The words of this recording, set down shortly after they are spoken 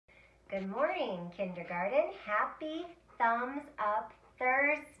Good morning, kindergarten. Happy Thumbs Up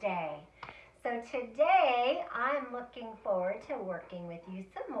Thursday. So today I'm looking forward to working with you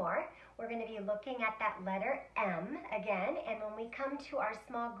some more. We're going to be looking at that letter M again, and when we come to our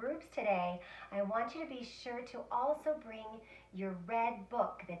small groups today, I want you to be sure to also bring your red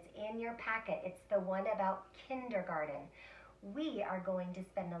book that's in your packet. It's the one about kindergarten. We are going to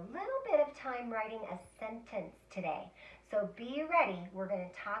spend a little bit of time writing a sentence today. So be ready. We're going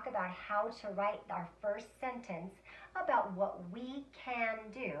to talk about how to write our first sentence about what we can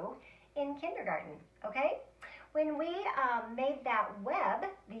do in kindergarten, okay? When we made that web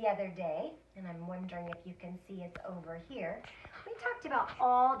the other day, and I'm wondering if you can see it's over here, we talked about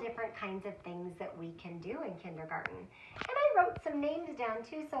all different kinds of things that we can do in kindergarten. And I wrote some names down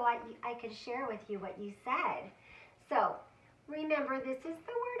too so I could share with you what you said. So remember, this is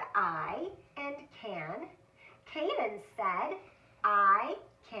the word I and can. Kaden said, I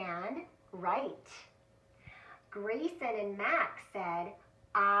can write. Grayson and Max said,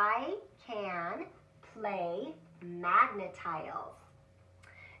 I can play magnet tiles.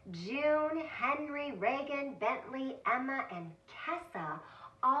 June, Henry, Reagan, Bentley, Emma, and Kessa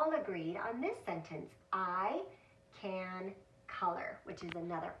all agreed on this sentence, I can color, which is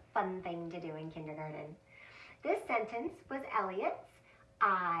another fun thing to do in kindergarten. This sentence was Elliot's,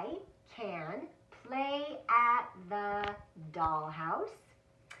 I can play at the dollhouse.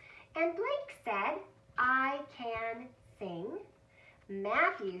 And Blake said, I can sing.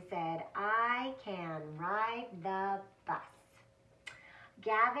 Matthew said, I can ride the bus.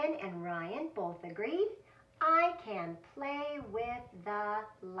 Gavin and Ryan both agreed, I can play with the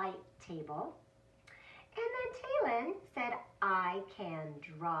light table. And then Taylin said, I can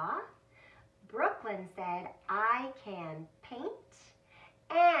draw. Brooklyn said, I can paint.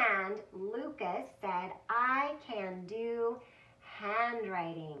 And Lucas said, I can do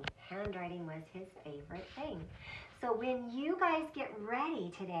handwriting. Handwriting was his favorite thing. So when you guys get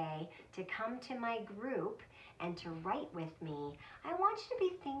ready today to come to my group and to write with me, I want you to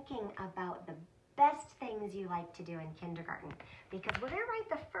be thinking about the best things you like to do in kindergarten, because we're going to write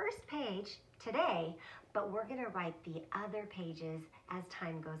the first page today, but we're going to write the other pages as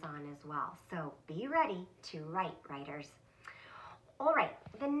time goes on as well. So be ready to write, writers. All right,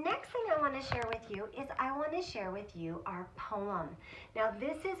 the next thing I want to share with you is I want to share with you our poem. Now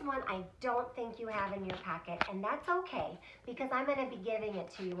this is one I don't think you have in your packet, and that's okay, because I'm going to be giving it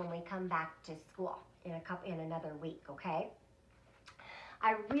to you when we come back to school in another week, okay?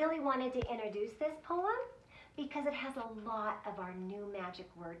 I really wanted to introduce this poem because it has a lot of our new magic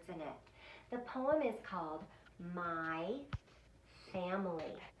words in it. The poem is called My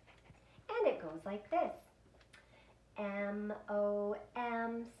Family, and it goes like this.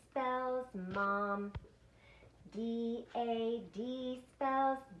 M-O-M spells mom, D-A-D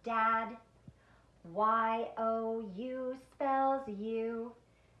spells dad, Y-O-U spells you,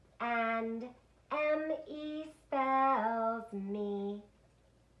 and M-E spells me,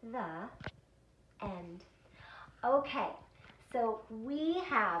 the end. Okay, so we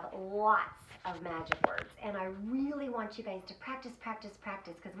have lots of magic words, and I really want you guys to practice, practice,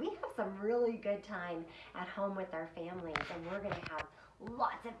 practice, because we have some really good time at home with our families, and we're going to have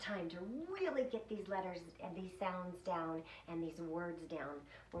lots of time to really get these letters and these sounds down and these words down.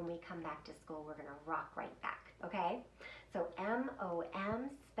 When we come back to school, we're going to rock right back, okay? So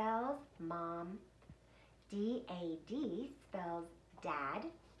M-O-M spells mom, D-A-D spells dad,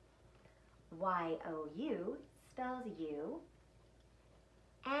 Y-O-U spells you,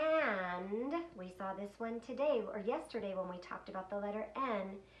 and we saw this one today or yesterday when we talked about the letter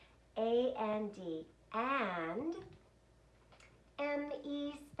N, A-N-D, and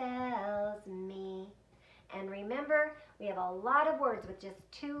M-E spells me. And remember, we have a lot of words with just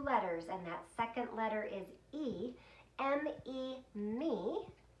two letters, and that second letter is E, M-E, me,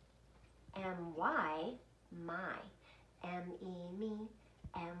 M-Y, my, M-E, me,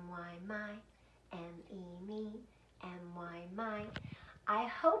 M-Y, my, M-E, me, M-Y, my. I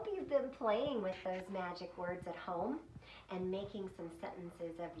hope you've been playing with those magic words at home and making some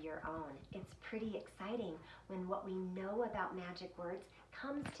sentences of your own. It's pretty exciting when what we know about magic words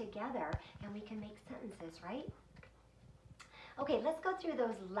comes together and we can make sentences, right? Okay, let's go through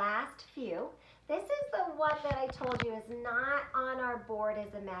those last few. This is the one that I told you is not on our board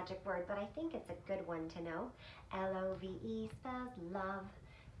as a magic word, but I think it's a good one to know. L-O-V-E spells love.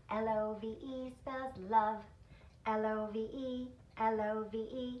 L-O-V-E spells love. L-O-V-E,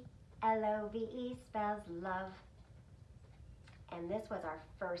 L-O-V-E, L-O-V-E spells love. And this was our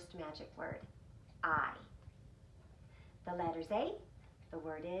first magic word, I. The letters A, the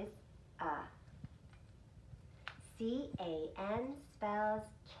word is C-A-N spells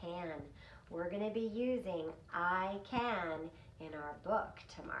can. We're going to be using I can in our book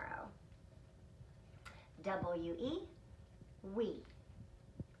tomorrow. W-E, we.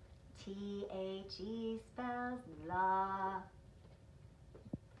 T-H-E spells the.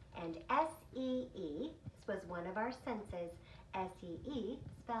 And S-E-E, this was one of our senses. S-E-E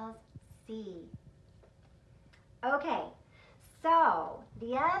spells see. Okay, so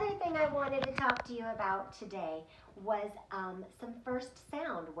the other thing I wanted to talk to you about today was some first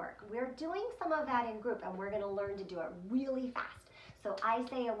sound work. We're doing some of that in group, and we're going to learn to do it really fast. So I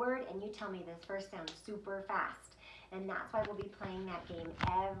say a word, and you tell me this first sound super fast. And that's why we'll be playing that game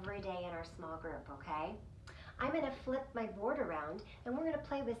every day in our small group, okay? I'm going to flip my board around, and we're going to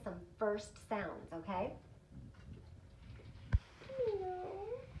play with some first sounds, okay?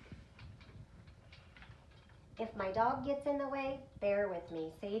 If my dog gets in the way, bear with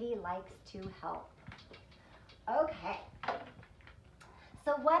me. Sadie likes to help. Okay.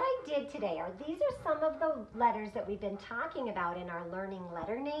 So what I did today are these are some of the letters that we've been talking about in our Learning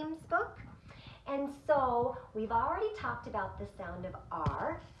Letter Names book. And so we've already talked about the sound of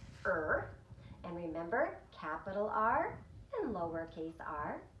R, and remember, capital R and lowercase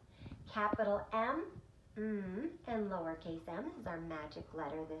r. Capital M, and lowercase m is our magic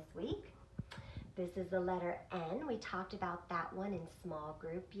letter this week. This is the letter N. We talked about that one in small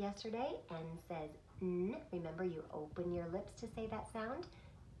group yesterday. N says N. Remember, you open your lips to say that sound.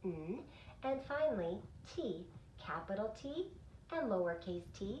 N. And finally, T, capital T and lowercase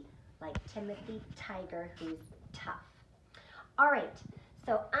t, like Timothy Tiger, who's tough. All right,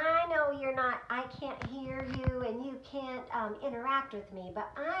 so I know I can't hear you and you can't interact with me, but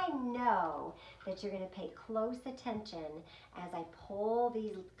I know that you're going to pay close attention as I pull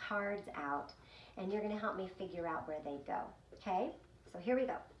these cards out, and you're going to help me figure out where they go, okay? So here we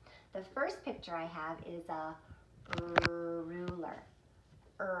go. The first picture I have is a ruler.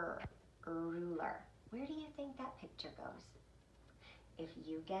 Ruler. Where do you think that picture goes? If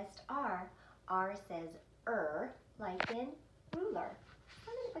you guessed R says like in ruler.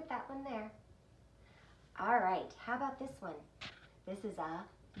 I'm going to put that one there. All right, how about this one? This is a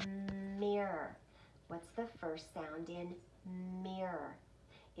mirror. What's the first sound in mirror?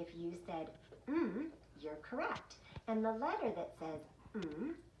 If you said you're correct. And the letter that says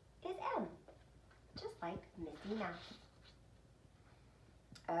is M, just like Missy Mouse.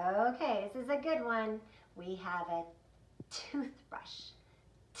 Okay, this is a good one. We have a toothbrush.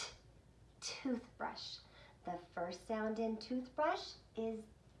 Toothbrush. The first sound in toothbrush is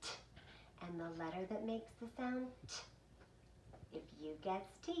T, and the letter that makes the sound T. If you guess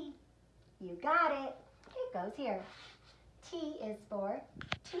T, you got it. It goes here. T is for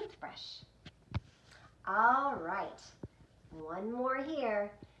toothbrush. All right, one more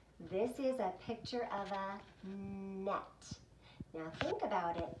here. This is a picture of a net. Now think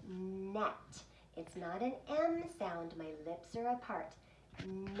about it, net. It's not an M sound, my lips are apart.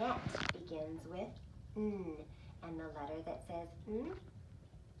 Net begins with N, and the letter that says N,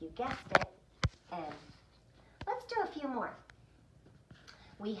 you guessed it, N. Let's do a few more.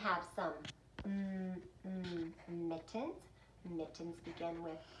 We have some mittens. Mittens begin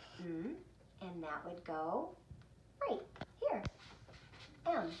with M, and that would go right here.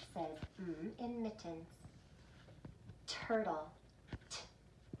 M says in mittens. Turtle.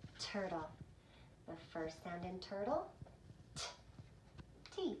 Turtle. The first sound in turtle,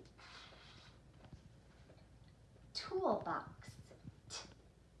 T. Toolbox.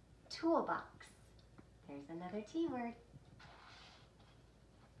 Toolbox. There's another T word.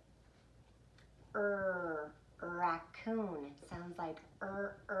 Raccoon. It sounds like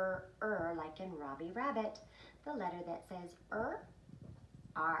like in Robbie Rabbit. The letter that says R.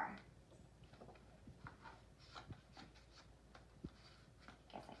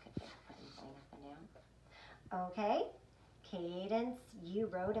 Guess I could just put them going up and down. Okay, Cadence, you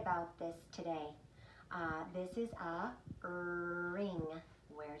wrote about this today. This is a ring.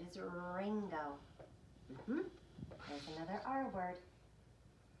 Where does ring go? There's another R word.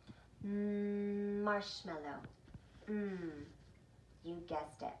 Marshmallow. You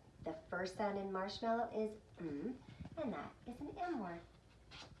guessed it. The first sound in marshmallow is and that is an M word.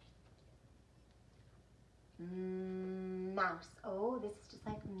 Mouse. Oh, this is just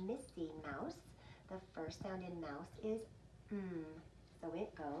like Missy Mouse. The first sound in mouse is so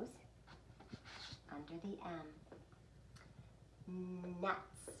it goes under the M.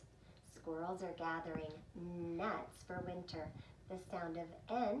 Nuts. Squirrels are gathering nuts for winter. The sound of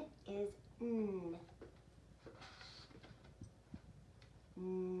N is N.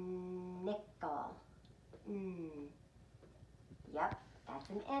 Nickel. Yep, that's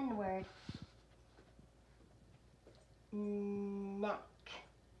an N word. neck.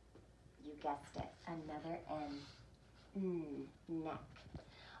 You guessed it, another N. Neck.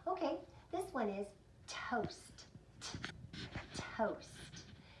 Okay, this one is toast. Toast.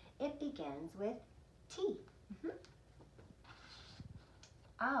 It begins with T.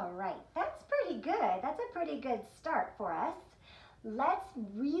 All right, that's pretty good. That's a pretty good start for us. Let's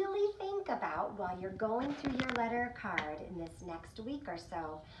really think about, while you're going through your letter card in this next week or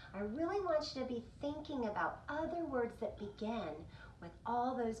so, I really want you to be thinking about other words that begin with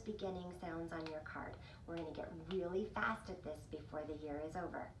all those beginning sounds on your card. We're going to get really fast at this before the year is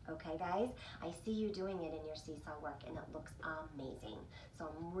over. Okay, guys? I see you doing it in your seesaw work, and it looks amazing. So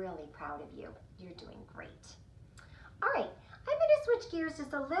I'm really proud of you. You're doing great. All right. I'm going to switch gears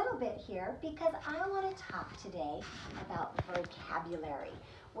just a little bit here because I want to talk today about vocabulary.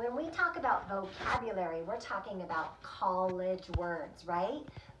 When we talk about vocabulary, we're talking about college words, right?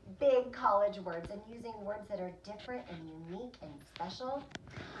 Big college words, and using words that are different and unique and special.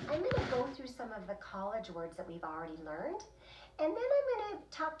 I'm going to go through some of the college words that we've already learned, and then I'm going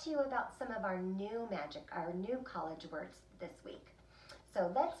to talk to you about some of our new college words this week.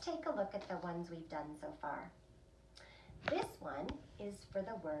 So let's take a look at the ones we've done so far. This one is for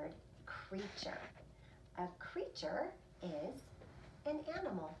the word creature. A creature is an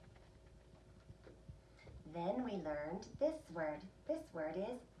animal. Then we learned this word. This word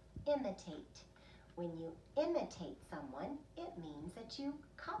is imitate. When you imitate someone, it means that you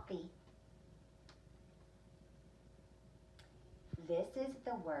copy. This is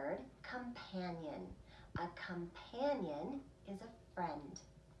the word companion. A companion is a friend.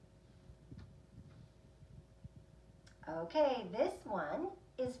 Okay, this one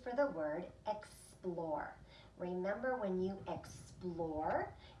is for the word explore. Remember, when you explore,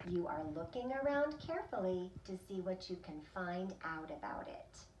 you are looking around carefully to see what you can find out about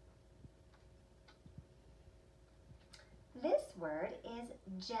it. This word is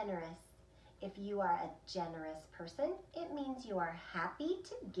generous. If you are a generous person, it means you are happy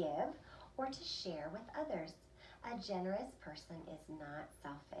to give or to share with others. A generous person is not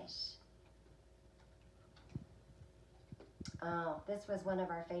selfish. Oh, this was one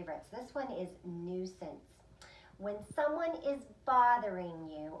of our favorites. This one is nuisance. When someone is bothering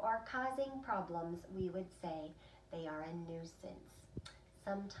you or causing problems, we would say they are a nuisance.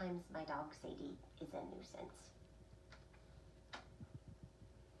 Sometimes my dog Sadie is a nuisance.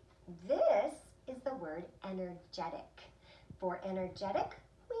 This is the word energetic. For energetic,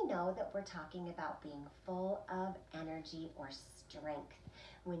 we know that we're talking about being full of energy or strength.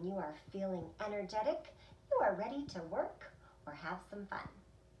 When you are feeling energetic, you are ready to work or have some fun.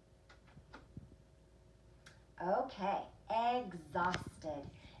 Okay, exhausted.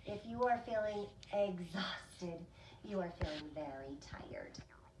 If you are feeling exhausted, you are feeling very tired.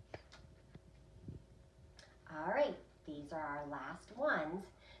 All right, these are our last ones.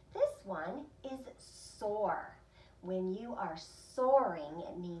 This one is soar. When you are soaring,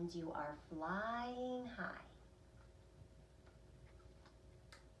 it means you are flying high.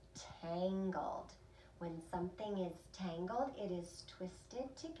 Tangled. When something is tangled, it is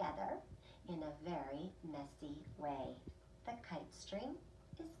twisted together in a very messy way. The kite string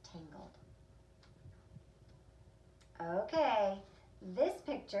is tangled. Okay, this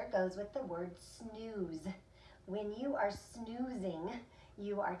picture goes with the word snooze. When you are snoozing,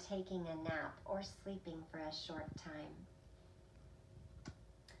 you are taking a nap or sleeping for a short time.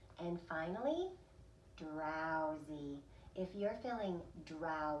 And finally, drowsy. If you're feeling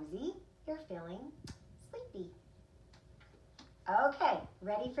drowsy, you're feeling sleepy. Okay,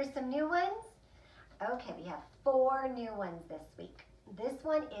 ready for some new ones? Okay, we have 4 new ones this week. This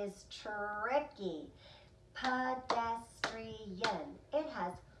one is tricky. Pedestrian. It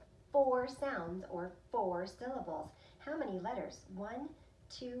has 4 sounds or 4 syllables. How many letters? 1,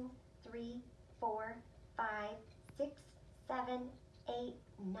 2, 3, 4, 5, 6, 7, 8,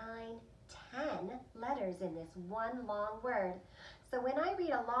 9, 10 letters in this one long word. So when I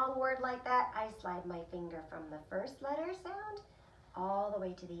read a long word like that, I slide my finger from the first letter sound all the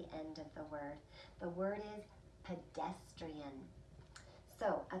way to the end of the word. The word is pedestrian.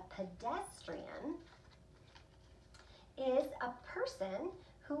 So a pedestrian is a person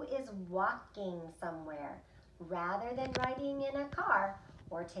who is walking somewhere. Rather than riding in a car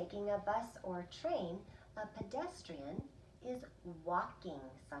or taking a bus or train, a pedestrian is walking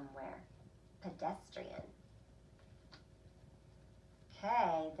somewhere. Pedestrian.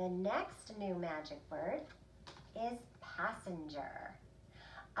 Okay, the next new magic word is passenger.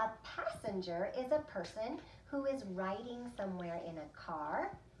 A passenger is a person who is riding somewhere in a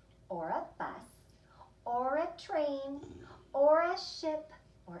car or a bus or a train or a ship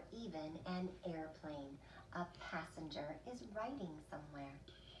or even an airplane. a passenger is riding somewhere.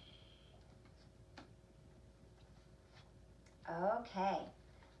 Okay,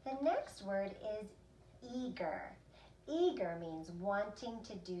 the next word is eager. Eager means wanting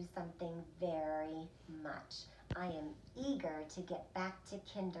to do something very much. I am eager to get back to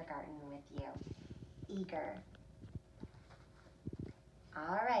kindergarten with you. Eager.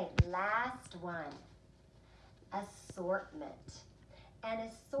 All right, last one. Assortment. An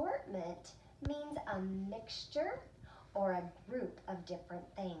assortment means a mixture or a group of different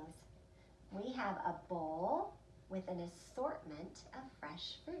things. We have a bowl with an assortment of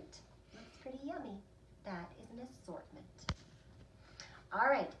fresh fruit. Looks pretty yummy. That is an assortment. All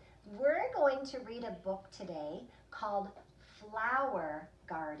right, we're going to read a book today called Flower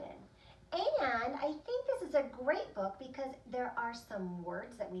Garden. And I think this is a great book because there are some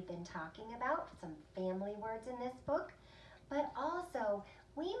words that we've been talking about, some family words in this book, but also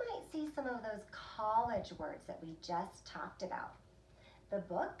we might see some of those college words that we just talked about. The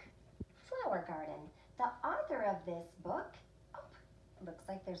book, Flower Garden. The author of this book, looks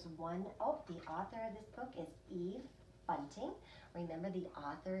like there's one, the author of this book is Eve Bunting. Remember, the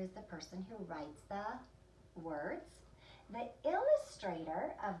author is the person who writes the words. The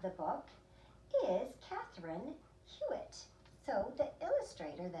illustrator of the book is Catherine Hewitt. So the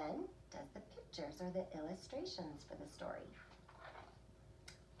illustrator then does the pictures or the illustrations for the story.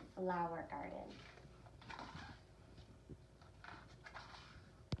 Flower Garden.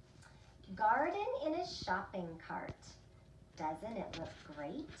 Garden in a shopping cart. Doesn't it look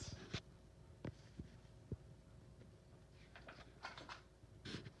great?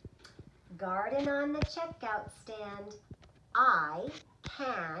 Garden on the checkout stand. I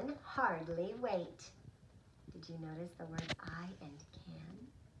can hardly wait. Did you notice the words I and can?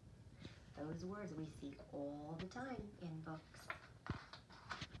 Those words we see all the time in books.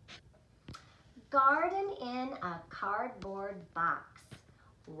 Garden in a cardboard box.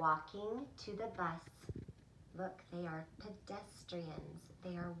 Walking to the bus. Look, they are pedestrians.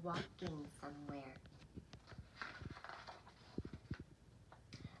 They are walking somewhere.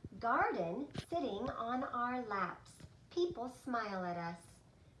 Garden sitting on our laps. People smile at us.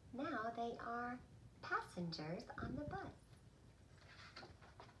 Now they are passengers on the bus.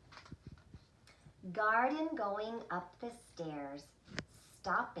 Garden going up the stairs,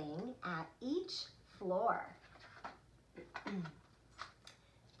 stopping at each floor.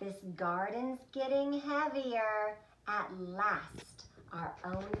 This garden's getting heavier. At last, our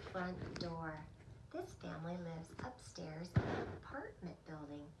own front door. This family lives upstairs in an apartment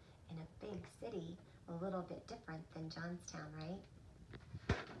building in a big city, a little bit different than Johnstown,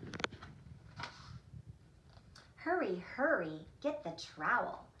 right? Hurry, hurry, get the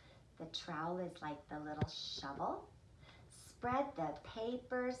trowel. The trowel is like the little shovel. Spread the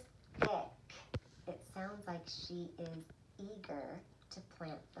papers thick. It sounds like she is eager to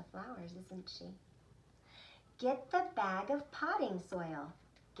plant the flowers, isn't she? Get the bag of potting soil.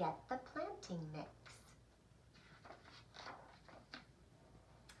 Get the planting mix.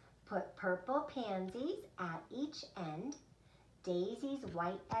 Put purple pansies at each end, daisies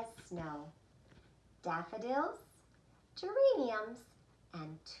white as snow, daffodils, geraniums,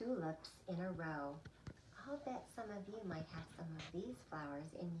 and tulips in a row. I'll bet some of you might have some of these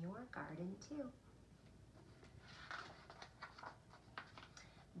flowers in your garden too.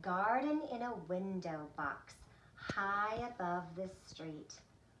 Garden in a window box, high above the street.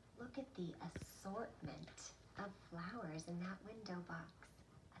 Look at the assortment of flowers in that window box.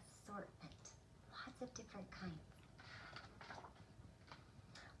 Assortment, lots of different kinds.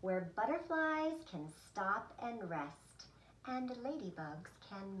 Where butterflies can stop and rest, and ladybugs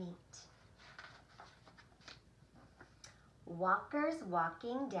can meet. Walkers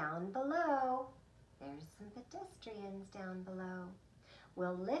walking down below. There's some pedestrians down below.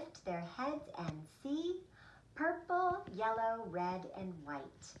 Will lift their heads and see purple, yellow, red, and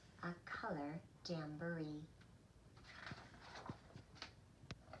white, a color jamboree.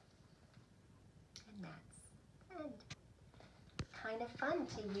 And that's the end. Kind of fun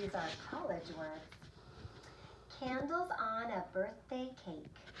to use our college words. Candles on a birthday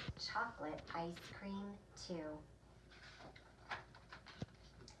cake, chocolate ice cream too.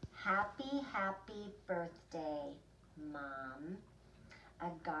 Happy, happy birthday, Mom. A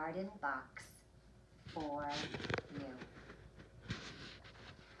garden box for you.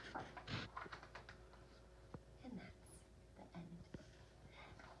 And that's the end.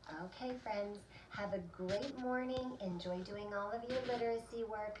 Okay, friends, have a great morning. Enjoy doing all of your literacy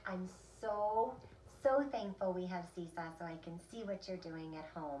work. I'm so so thankful we have Seesaw so I can see what you're doing at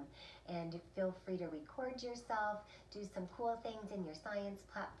home. And feel free to record yourself, do some cool things in your science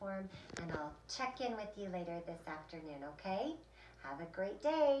platform, and I'll check in with you later this afternoon, okay? Have a great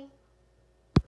day.